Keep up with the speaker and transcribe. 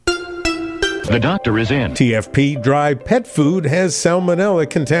The doctor is in. TFP dry pet food has salmonella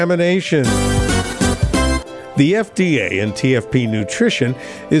contamination. The FDA and TFP Nutrition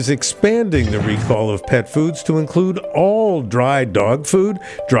is expanding the recall of pet foods to include all dry dog food,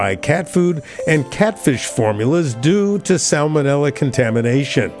 dry cat food, and catfish formulas due to salmonella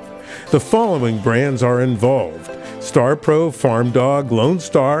contamination. The following brands are involved: Star Pro, Farm Dog, Lone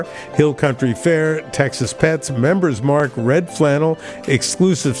Star, Hill Country Fair, Texas Pets, Members Mark, Red Flannel,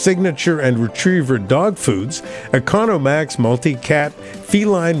 Exclusive Signature and Retriever Dog Foods, Economax Multi-Cat,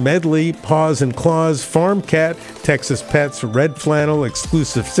 Feline Medley, Paws and Claws, Farm Cat, Texas Pets, Red Flannel,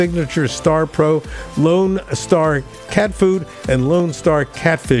 Exclusive Signature, Star Pro, Lone Star Cat Food, and Lone Star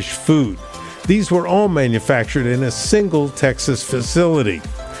Catfish Food. These were all manufactured in a single Texas facility.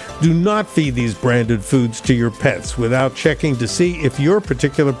 Do not feed these branded foods to your pets without checking to see if your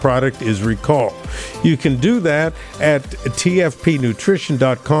particular product is recalled. You can do that at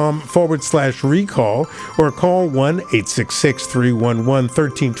tfpnutrition.com/recall or call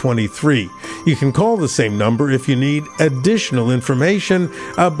 1-866-311-1323. You can call the same number if you need additional information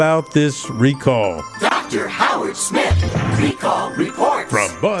about this recall. Dr. Howard Smith, Recall Report. From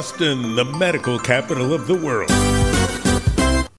Boston, the medical capital of the world.